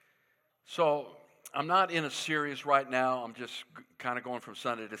So I'm not in a series right now. I'm just kind of going from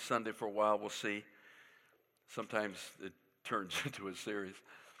Sunday to Sunday for a while. We'll see. Sometimes it turns into a series.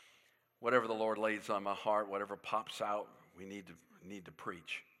 Whatever the Lord lays on my heart, whatever pops out, we need to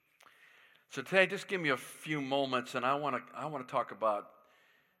preach. So today, just give me a few moments, and I want to talk about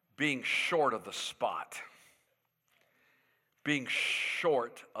being short of the spot. Being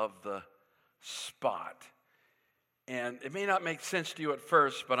short of the spot. And it may not make sense to you at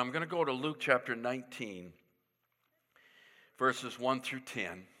first, but I'm going to go to Luke chapter 19, verses 1 through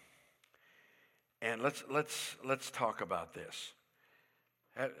 10. And let's talk about this.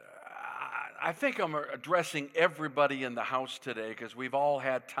 I think I'm addressing everybody in the house today because we've all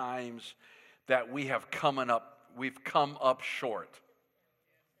had times that we've come up short.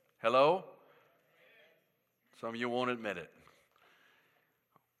 Hello? Some of you won't admit it.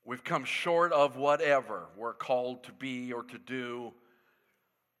 We've come short of whatever we're called to be or to do,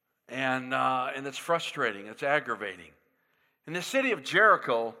 and it's frustrating. It's aggravating. In the city of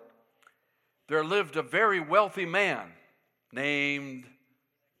Jericho, there lived a very wealthy man named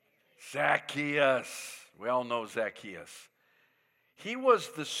Zacchaeus. We all know Zacchaeus. He was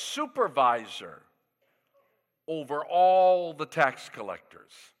the supervisor over all the tax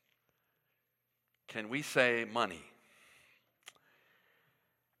collectors. Can we say money?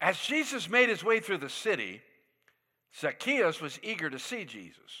 As Jesus made his way through the city, Zacchaeus was eager to see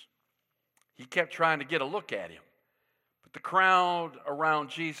Jesus. He kept trying to get a look at him, but the crowd around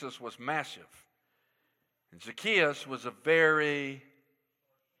Jesus was massive. And Zacchaeus was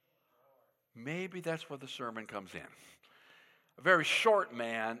maybe that's where the sermon comes in, a very short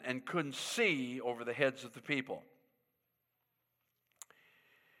man and couldn't see over the heads of the people.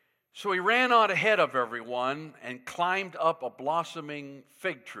 So he ran on ahead of everyone and climbed up a blossoming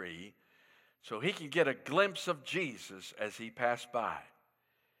fig tree so he could get a glimpse of Jesus as he passed by.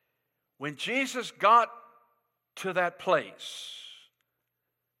 When Jesus got to that place,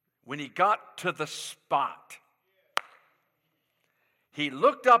 when he got to the spot, he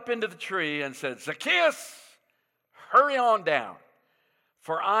looked up into the tree and said, "Zacchaeus, hurry on down,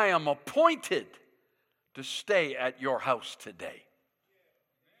 for I am appointed to stay at your house today."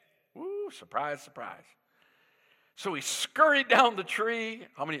 Ooh, surprise, surprise. So he scurried down the tree.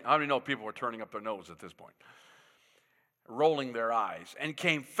 How many know people were turning up their nose at this point? Rolling their eyes, and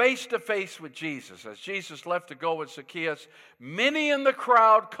came face to face with Jesus. As Jesus left to go with Zacchaeus, many in the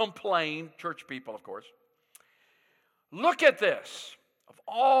crowd complained, church people, of course. Look at this. Of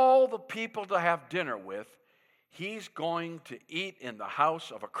all the people to have dinner with, he's going to eat in the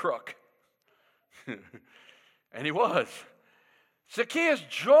house of a crook. And he was. Zacchaeus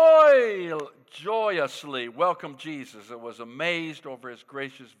joyously welcomed Jesus and was amazed over his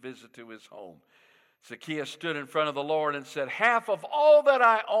gracious visit to his home. Zacchaeus stood in front of the Lord and said, "Half of all that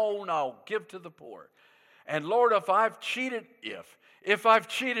I own, I'll give to the poor. And Lord, if I've cheated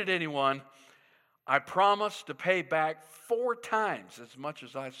anyone, I promise to pay back 4 times as much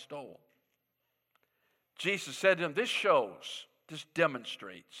as I stole." Jesus said to him, this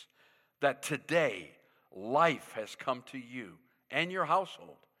demonstrates that today life has come to you and your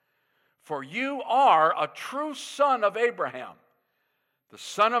household. For you are a true son of Abraham. The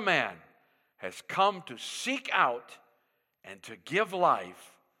Son of Man has come to seek out and to give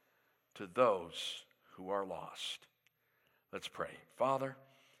life to those who are lost. Let's pray. Father,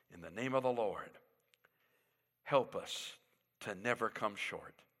 in the name of the Lord, help us to never come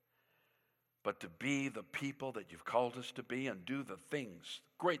short, but to be the people that you've called us to be and do the things,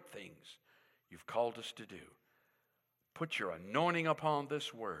 great things you've called us to do. Put your anointing upon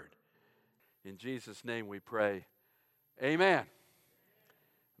this word. In Jesus' name we pray. Amen.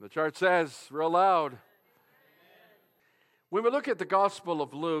 The church says real loud. When we look at the Gospel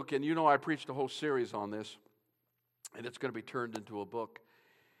of Luke, and you know I preached a whole series on this, and it's going to be turned into a book,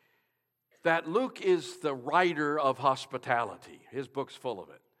 that Luke is the writer of hospitality. His book's full of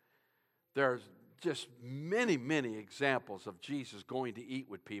it. There's just many, many examples of Jesus going to eat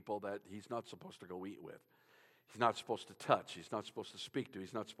with people that he's not supposed to go eat with. He's not supposed to touch. He's not supposed to speak to.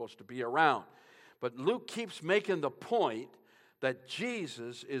 He's not supposed to be around. But Luke keeps making the point that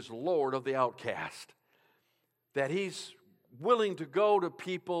Jesus is Lord of the outcast. That he's willing to go to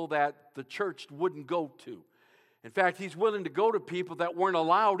people that the church wouldn't go to. In fact, he's willing to go to people that weren't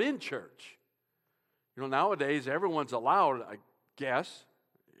allowed in church. You know, nowadays everyone's allowed, I guess.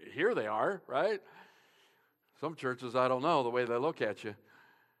 Here they are, right? Some churches, I don't know the way they look at you.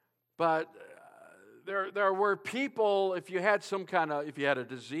 But there were people, if you had if you had a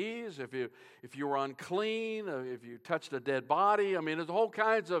disease, if you were unclean, if you touched a dead body, there's all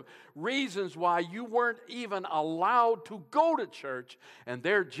kinds of reasons why you weren't even allowed to go to church, and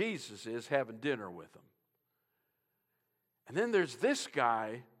there Jesus is having dinner with them. And then there's this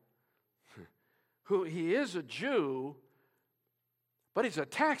guy, who he is a Jew, but he's a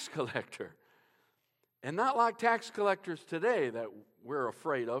tax collector. And not like tax collectors today that we're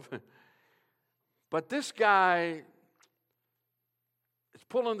afraid of. But this guy is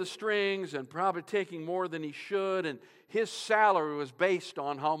pulling the strings and probably taking more than he should, and his salary was based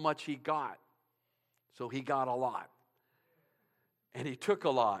on how much he got. So he got a lot. And he took a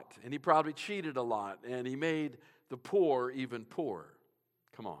lot, and he probably cheated a lot, and he made the poor even poorer.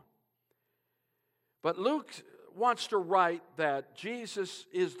 Come on. But Luke wants to write that Jesus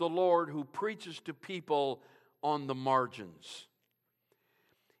is the Lord who preaches to people on the margins.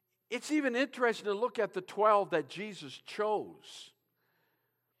 It's even interesting to look at the 12 that Jesus chose.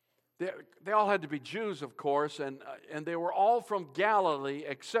 They all had to be Jews, of course, and they were all from Galilee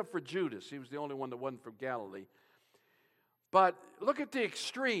except for Judas. He was the only one that wasn't from Galilee. But look at the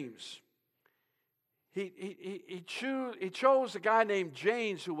extremes. He chose a guy named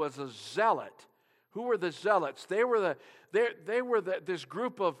James who was a zealot. Who were the zealots? They were this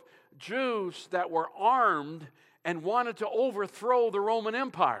group of Jews that were armed and wanted to overthrow the Roman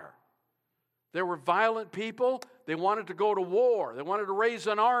Empire. They were violent people. They wanted to go to war. They wanted to raise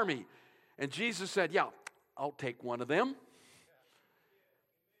an army. And Jesus said, yeah, I'll take one of them.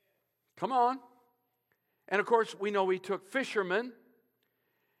 Come on. And of course, we know he took fishermen.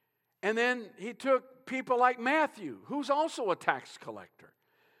 And then he took people like Matthew, who's also a tax collector.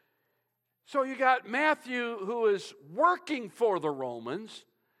 So you got Matthew, who is working for the Romans,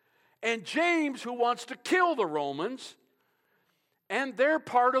 and James, who wants to kill the Romans, and they're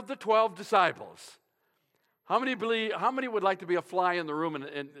part of the 12 disciples. How many would like to be a fly in the room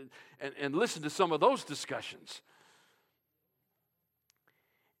and listen to some of those discussions?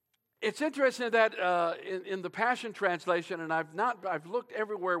 It's interesting that in the Passion Translation, and I've looked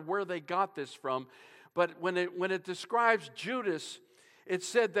everywhere where they got this from, but when it describes Judas, it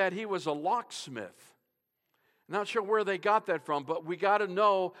said that he was a locksmith. Not sure where they got that from, but we got to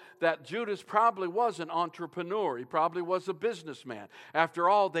know that Judas probably was an entrepreneur. He probably was a businessman. After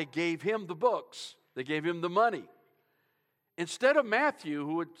all, they gave him the books. They gave him the money. Instead of Matthew,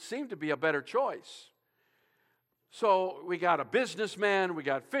 who would seem to be a better choice. So we got a businessman, we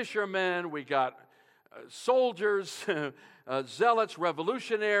got fishermen, we got soldiers, zealots,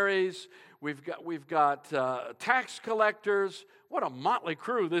 revolutionaries. We've got tax collectors. What a motley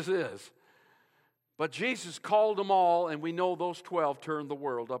crew this is. But Jesus called them all, and we know those 12 turned the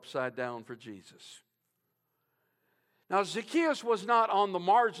world upside down for Jesus. Now, Zacchaeus was not on the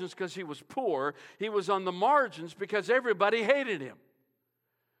margins because he was poor. He was on the margins because everybody hated him.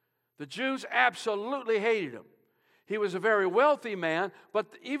 The Jews absolutely hated him. He was a very wealthy man, but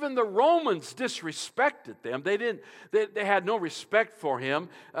even the Romans disrespected them. They had no respect for him.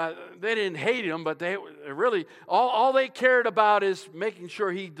 They didn't hate him, but they really, all they cared about is making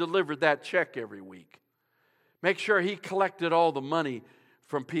sure he delivered that check every week. Make sure he collected all the money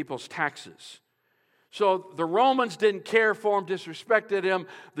from people's taxes. So the Romans didn't care for him, disrespected him.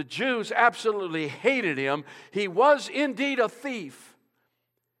 The Jews absolutely hated him. He was indeed a thief.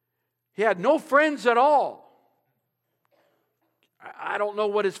 He had no friends at all. I don't know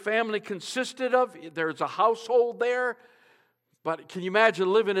what his family consisted of. There's a household there. But can you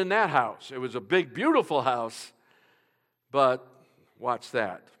imagine living in that house? It was a big, beautiful house. But watch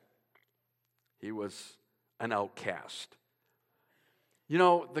that. He was an outcast. You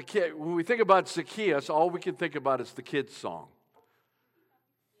know, when we think about Zacchaeus, all we can think about is the kids' song.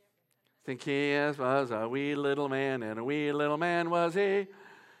 Zacchaeus was a wee little man, and a wee little man was he.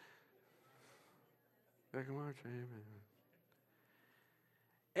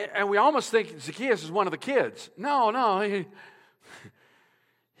 And we almost think Zacchaeus is one of the kids. No,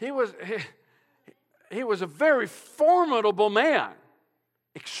 he was a very formidable man,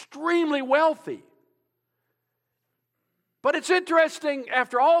 extremely wealthy. But it's interesting,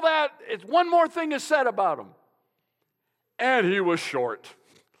 after all that, it's one more thing is said about him. And he was short.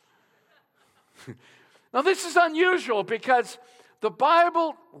 Now this is unusual because the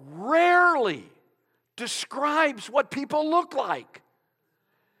Bible rarely describes what people look like.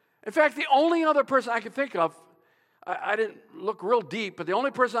 In fact, the only other person I can think of, I didn't look real deep, but the only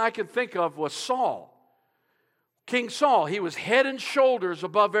person I could think of was Saul. King Saul. He was head and shoulders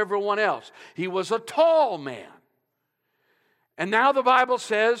above everyone else. He was a tall man. And now the Bible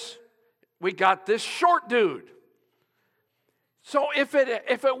says we got this short dude. So if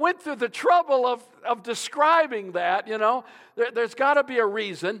it went through the trouble of describing that, there's got to be a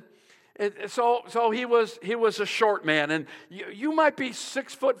reason. So he was a short man, and you might be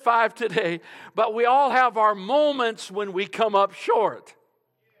 6'5" today, but we all have our moments when we come up short.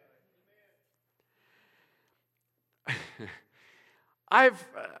 I've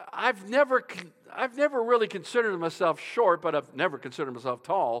never really considered myself short, but I've never considered myself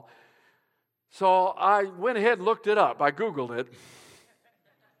tall. So I went ahead and looked it up. I Googled it.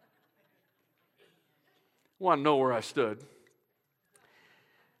 Want to know where I stood.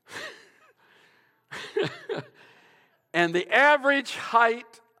 And the average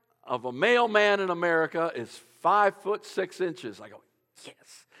height of a male man in America is 5'6". I go,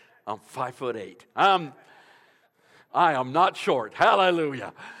 yes, I'm 5'8". I am not short.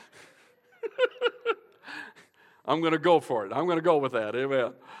 Hallelujah. I'm going to go for it. I'm going to go with that.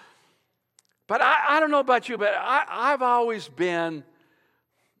 Amen. But I don't know about you, but I've always been,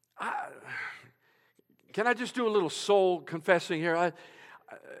 can I just do a little soul confessing here?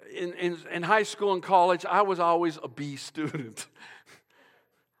 In high school and college, I was always a B student.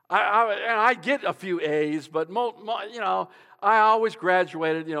 I get a few A's, but I always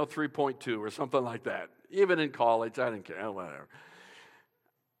graduated, 3.2 or something like that. Even in college, I didn't care, whatever.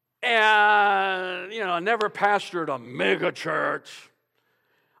 And, I never pastored a mega church.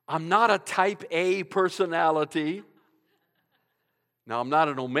 I'm not a type A personality. Now, I'm not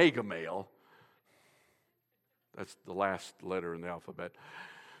an omega male. That's the last letter in the alphabet.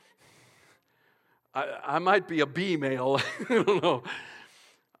 I might be a B male. I don't know.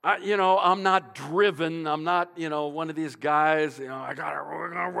 I'm not driven. I'm not, one of these guys, we're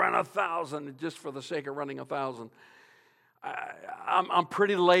going to run 1,000 just for the sake of running 1,000. I'm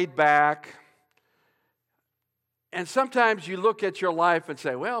pretty laid back. And sometimes you look at your life and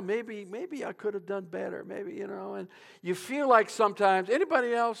say, well, maybe I could have done better. Maybe, and you feel like sometimes,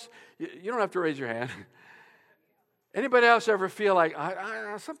 anybody else, you don't have to raise your hand. Anybody else ever feel like,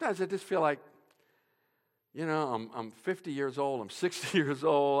 sometimes I just feel like, I'm 50 years old, I'm 60 years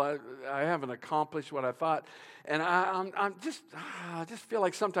old, I haven't accomplished what I thought, and I just feel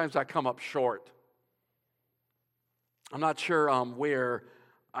like sometimes I come up short. I'm not sure I'm where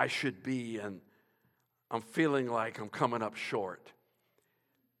I should be, and I'm feeling like I'm coming up short.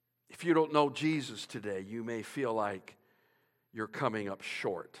 If you don't know Jesus today, you may feel like you're coming up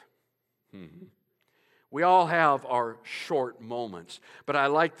short. We all have our short moments, but I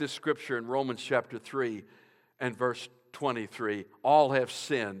like this scripture in Romans chapter 3 and verse 23. All have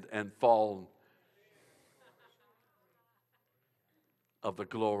sinned and fallen of the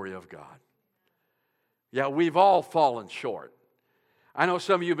glory of God. Yeah, we've all fallen short. I know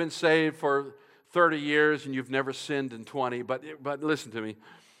some of you have been saved for 30 years and you've never sinned in 20, but listen to me.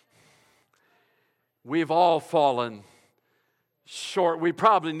 We've all fallen short. We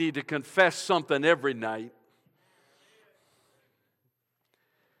probably need to confess something every night.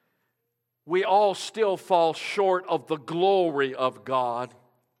 We all still fall short of the glory of God.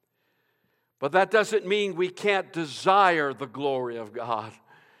 But that doesn't mean we can't desire the glory of God.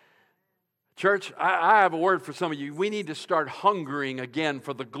 Church, I have a word for some of you. We need to start hungering again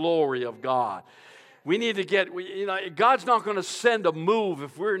for the glory of God. We need to get, God's not going to send a move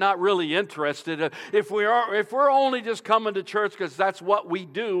if we're not really interested. If we're only just coming to church because that's what we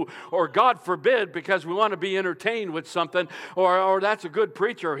do, or God forbid, because we want to be entertained with something, or that's a good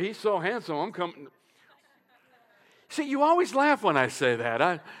preacher, he's so handsome, I'm coming. See, you always laugh when I say that.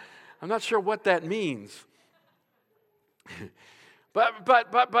 I'm not sure what that means. But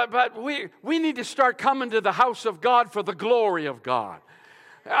we need to start coming to the house of God for the glory of God.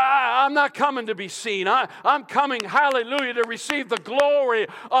 I'm not coming to be seen. I'm coming, hallelujah, to receive the glory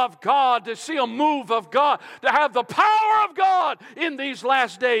of God, to see a move of God, to have the power of God in these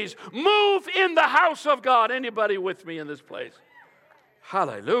last days. Move in the house of God. Anybody with me in this place?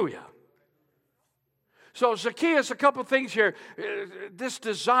 Hallelujah. So Zacchaeus, a couple things here. This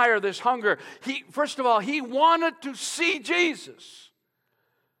desire, this hunger. First of all, he wanted to see Jesus.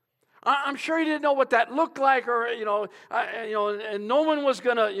 I'm sure he didn't know what that looked like, or and no one was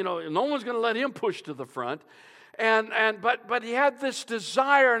gonna let him push to the front, but he had this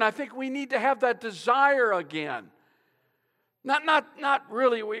desire, and I think we need to have that desire again. Not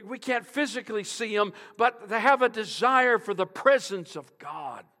really. We can't physically see him, but to have a desire for the presence of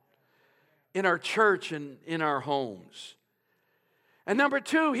God in our church and in our homes. And number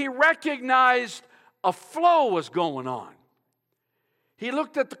two, he recognized a flow was going on. He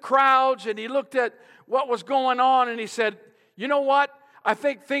looked at the crowds and he looked at what was going on and he said, you know what? I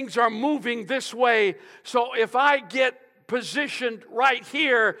think things are moving this way. So if I get positioned right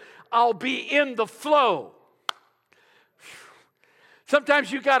here, I'll be in the flow.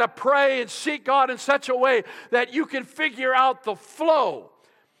 Sometimes you got to pray and seek God in such a way that you can figure out the flow.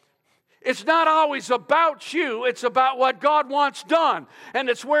 It's not always about you. It's about what God wants done. And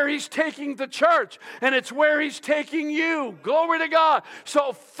it's where He's taking the church. And it's where He's taking you. Glory to God.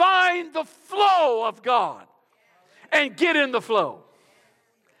 So find the flow of God and get in the flow.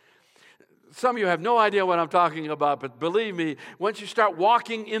 Some of you have no idea what I'm talking about, but believe me, once you start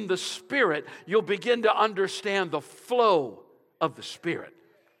walking in the Spirit, you'll begin to understand the flow of the Spirit.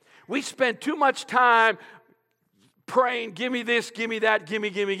 We spend too much time praying, give me this, give me that, give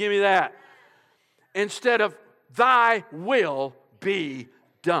me that, instead of thy will be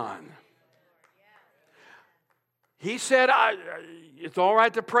done. He said, it's all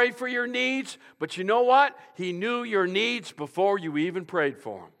right to pray for your needs, but you know what? He knew your needs before you even prayed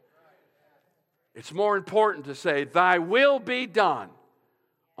for them. It's more important to say, thy will be done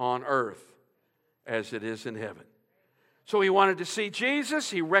on earth as it is in heaven. So he wanted to see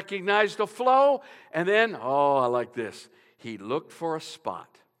Jesus. He recognized the flow. And then, I like this. He looked for a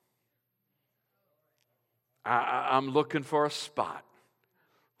spot. I'm looking for a spot.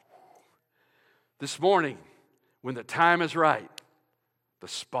 This morning, when the time is right, the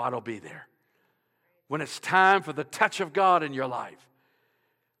spot will be there. When it's time for the touch of God in your life,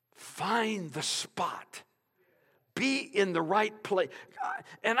 find the spot. Be in the right place.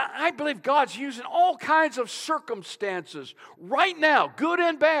 And I believe God's using all kinds of circumstances right now, good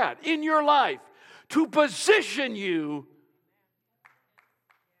and bad, in your life to position you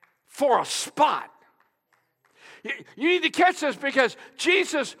for a spot. You need to catch this because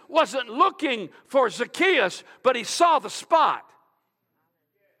Jesus wasn't looking for Zacchaeus, but He saw the spot.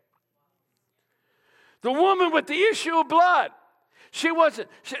 The woman with the issue of blood. Jesus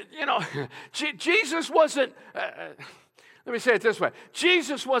wasn't, let me say it this way.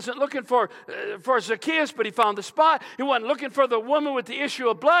 Jesus wasn't looking for Zacchaeus, but He found the spot. He wasn't looking for the woman with the issue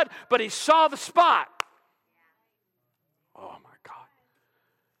of blood, but He saw the spot. Oh, my God.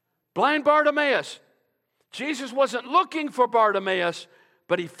 Blind Bartimaeus. Jesus wasn't looking for Bartimaeus,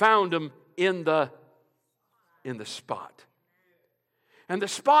 but He found him in the spot. And the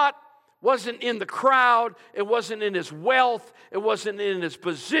spot wasn't in the crowd, it wasn't in his wealth, it wasn't in his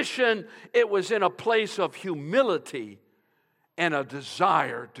position, it was in a place of humility and a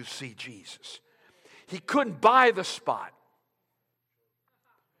desire to see Jesus. He couldn't buy the spot.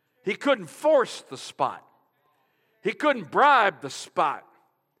 He couldn't force the spot. He couldn't bribe the spot.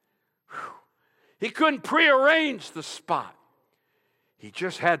 He couldn't prearrange the spot. He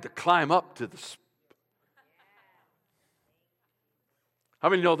just had to climb up to the spot. How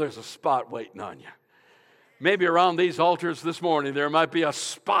many know there's a spot waiting on you? Maybe around these altars this morning, there might be a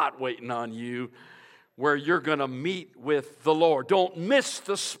spot waiting on you where you're going to meet with the Lord. Don't miss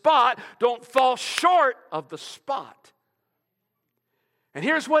the spot. Don't fall short of the spot. And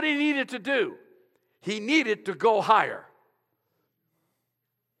here's what he needed to do. He needed to go higher.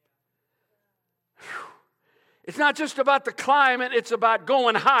 It's not just about the climate, it's about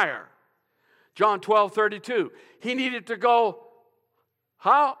going higher. John 12:32. He needed to go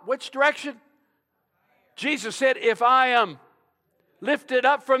how? Which direction? Jesus said, if I am lifted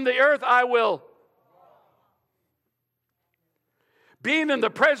up from the earth, I will. Being in the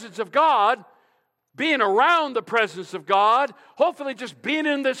presence of God, being around the presence of God, hopefully just being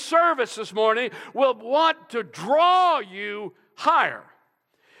in this service this morning will want to draw you higher.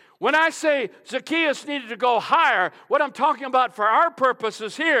 When I say Zacchaeus needed to go higher, what I'm talking about for our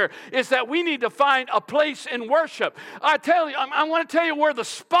purposes here is that we need to find a place in worship. I want to tell you where the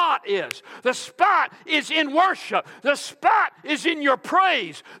spot is. The spot is in worship. The spot is in your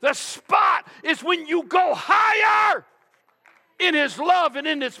praise. The spot is when you go higher in His love and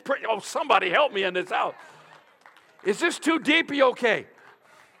in His praise. Oh, somebody help me in this house. Is this too deep? Are you okay?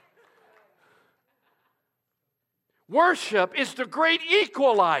 Worship is the great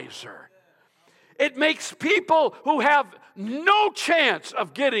equalizer. It makes people who have no chance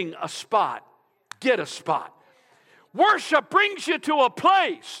of getting a spot, get a spot. Worship brings you to a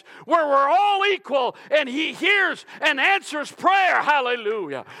place where we're all equal and He hears and answers prayer.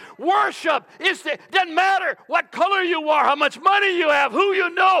 Hallelujah. Worship doesn't matter what color you are, how much money you have, who you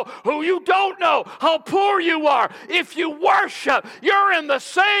know, who you don't know, how poor you are. If you worship, you're in the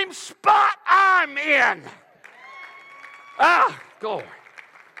same spot I'm in. Glory.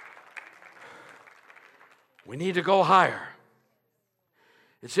 We need to go higher.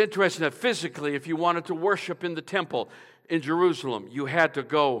 It's interesting that physically, if you wanted to worship in the temple in Jerusalem, you had to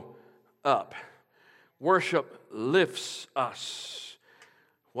go up. Worship lifts us.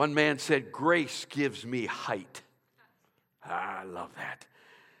 One man said, grace gives me height. I love that.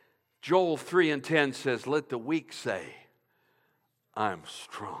 Joel 3:10 says, let the weak say, I'm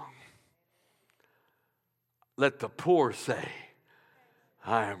strong. Let the poor say,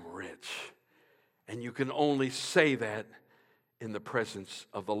 I am rich. And you can only say that in the presence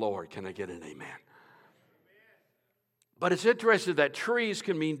of the Lord. Can I get an amen? But it's interesting that trees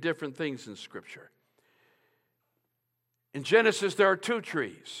can mean different things in Scripture. In Genesis, there are two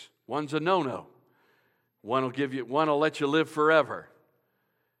trees. One's a no-no. One will let you live forever.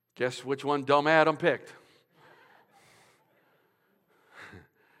 Guess which one dumb Adam picked?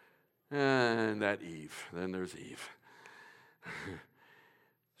 And that Eve. Then there's Eve.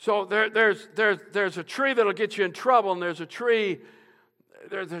 So there's a tree that'll get you in trouble, and there's a tree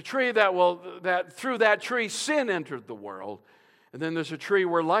that through that tree sin entered the world, and then there's a tree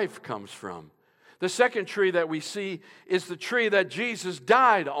where life comes from. The second tree that we see is the tree that Jesus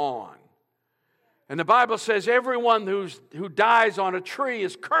died on. And the Bible says everyone who dies on a tree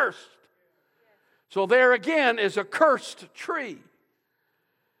is cursed. So there again is a cursed tree.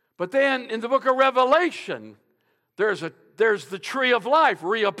 But then in the book of Revelation, there's the tree of life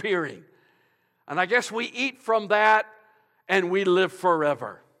reappearing. And I guess we eat from that and we live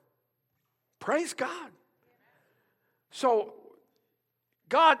forever. Praise God. So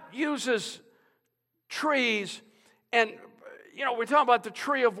God uses trees, and we're talking about the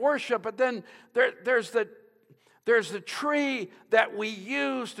tree of worship, but then there's the tree that we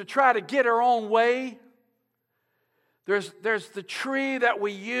use to try to get our own way. There's the tree that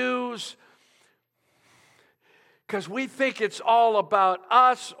we use because we think it's all about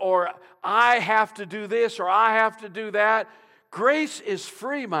us, or I have to do this or I have to do that. Grace is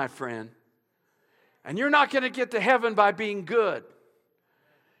free, my friend. And you're not going to get to heaven by being good.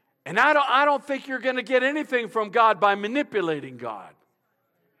 And I don't think you're going to get anything from God by manipulating God.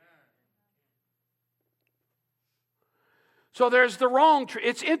 So there's the wrong tree.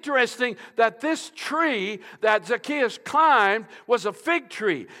 It's interesting that this tree that Zacchaeus climbed was a fig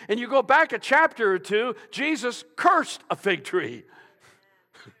tree. And you go back a chapter or two, Jesus cursed a fig tree.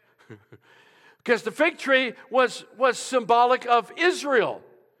 Because the fig tree was symbolic of Israel.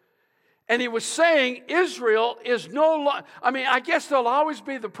 And he was saying Israel is no longer, I guess they'll always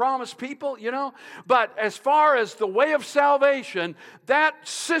be the promised people, But as far as the way of salvation, that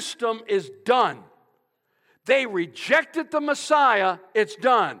system is done. They rejected the Messiah, it's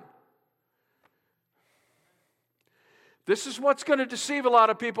done. This is what's going to deceive a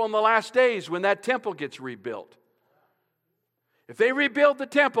lot of people in the last days when that temple gets rebuilt. If they rebuild the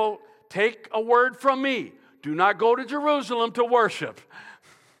temple, take a word from me. Do not go to Jerusalem to worship.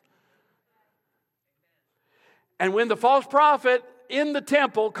 And when the false prophet in the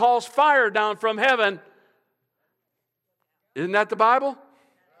temple calls fire down from heaven, isn't that the Bible?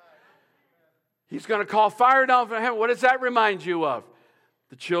 He's going to call fire down from heaven. What does that remind you of?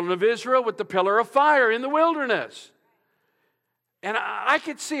 The children of Israel with the pillar of fire in the wilderness. And I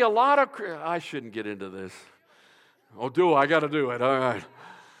could see a lot of... I shouldn't get into this. Oh, I got to do it. All right.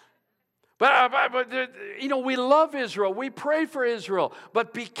 But we love Israel. We pray for Israel.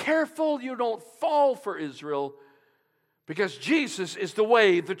 But be careful you don't fall for Israel, because Jesus is the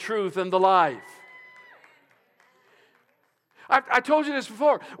way, the truth, and the life. I told you this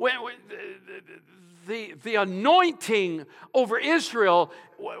before. When the anointing over Israel,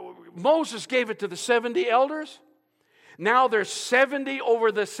 Moses gave it to the 70 elders. Now there's 70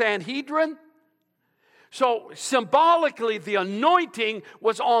 over the Sanhedrin. So symbolically, the anointing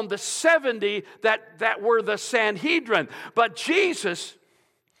was on the 70 that were the Sanhedrin. But Jesus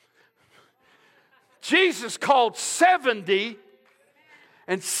called 70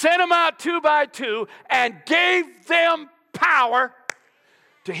 and sent them out 2 by 2 and gave them power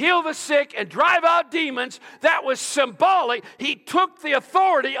to heal the sick and drive out demons. That was symbolic. He took the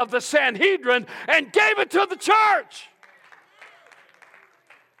authority of the Sanhedrin and gave it to the church.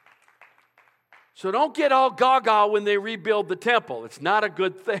 So don't get all gaga when they rebuild the temple. It's not a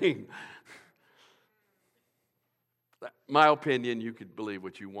good thing. My opinion, you could believe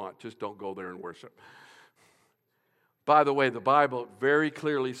what you want. Just don't go there and worship. By the way, the Bible very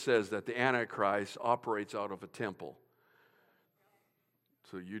clearly says that the Antichrist operates out of a temple.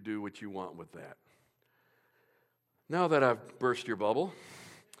 So you do what you want with that. Now that I've burst your bubble,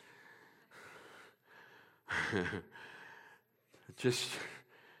 just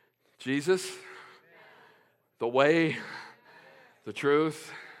Jesus, the way, the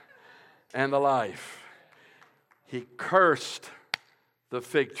truth, and the life. He cursed the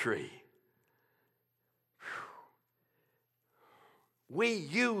fig tree. We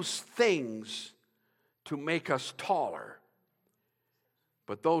use things to make us taller,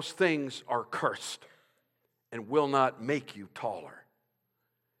 but those things are cursed and will not make you taller.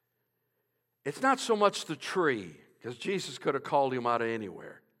 It's not so much the tree, because Jesus could have called him out of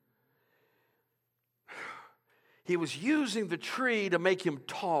anywhere. He was using the tree to make him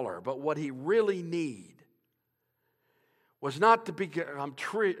taller, but what he really needed was not to be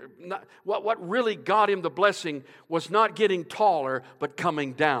what really got him the blessing was not getting taller, but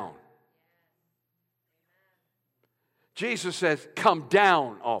coming down. Jesus says, come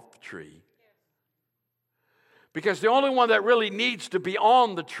down off the tree. Because the only one that really needs to be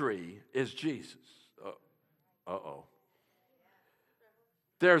on the tree is Jesus. Uh-oh.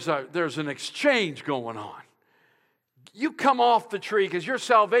 There's an exchange going on. You come off the tree because your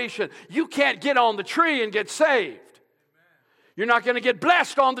salvation, you can't get on the tree and get saved. You're not going to get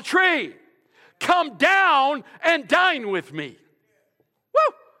blessed on the tree. Come down and dine with me.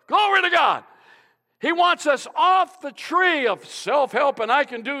 Woo! Glory to God. He wants us off the tree of self-help, and I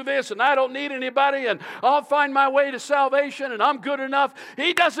can do this, and I don't need anybody, and I'll find my way to salvation, and I'm good enough.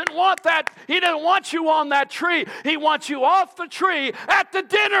 He doesn't want that. He doesn't want you on that tree. He wants you off the tree at the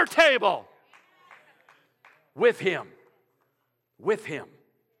dinner table with Him. With Him.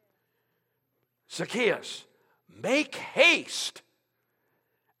 Zacchaeus, make haste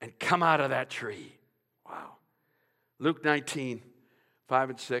and come out of that tree. Wow. Luke 19, 5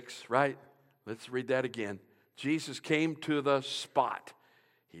 and 6, right? Let's read that again. Jesus came to the spot.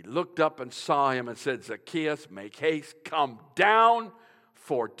 He looked up and saw him and said, Zacchaeus, make haste, come down,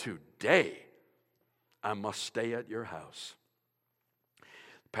 for today I must stay at your house.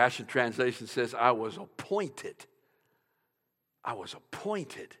 The Passion Translation says, I was appointed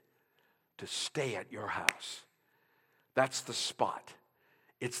to stay at your house. That's the spot.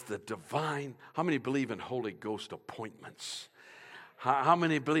 It's the divine. How many believe in Holy Ghost appointments? How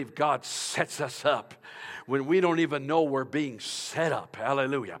many believe God sets us up when we don't even know we're being set up?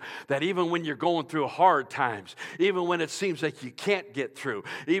 Hallelujah. That even when you're going through hard times, even when it seems like you can't get through,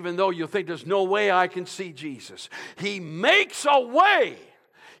 even though you think there's no way I can see Jesus, He makes a way.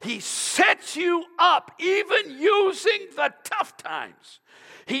 He sets you up, even using the tough times.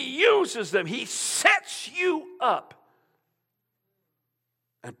 He uses them. He sets you up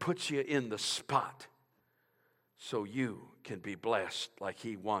and puts you in the spot so you can be blessed like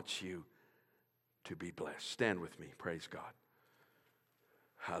He wants you to be blessed. Stand with me. Praise God.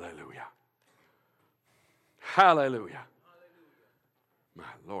 Hallelujah. Hallelujah. My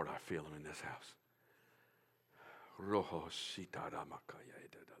Lord, I feel Him in this house.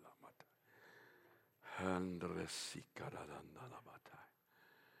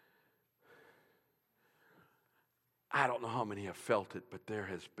 I don't know how many have felt it, but there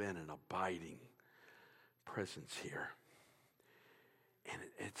has been an abiding presence here. And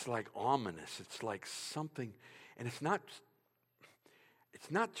it's like ominous. It's like something, and it's not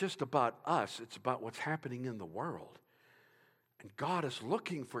just about us. It's about what's happening in the world. And God is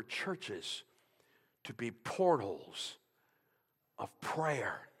looking for churches to be portals of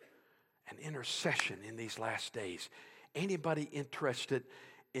prayer and intercession in these last days. Anybody interested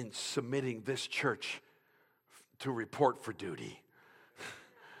in submitting this church to report for duty?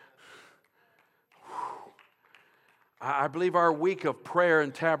 I believe our week of prayer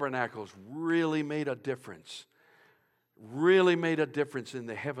and tabernacles really made a difference. Really made a difference in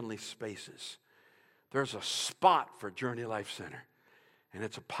the heavenly spaces. There's a spot for Journey Life Center, and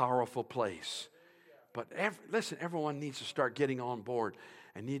it's a powerful place. But listen, everyone needs to start getting on board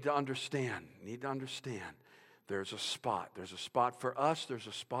and need to understand. There's a spot. There's a spot for us. There's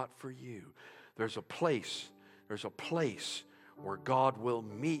a spot for you. There's a place where God will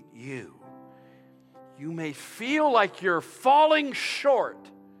meet you. You may feel like you're falling short.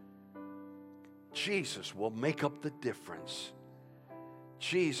 Jesus will make up the difference.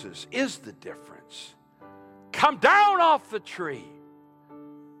 Jesus is the difference. Come down off the tree.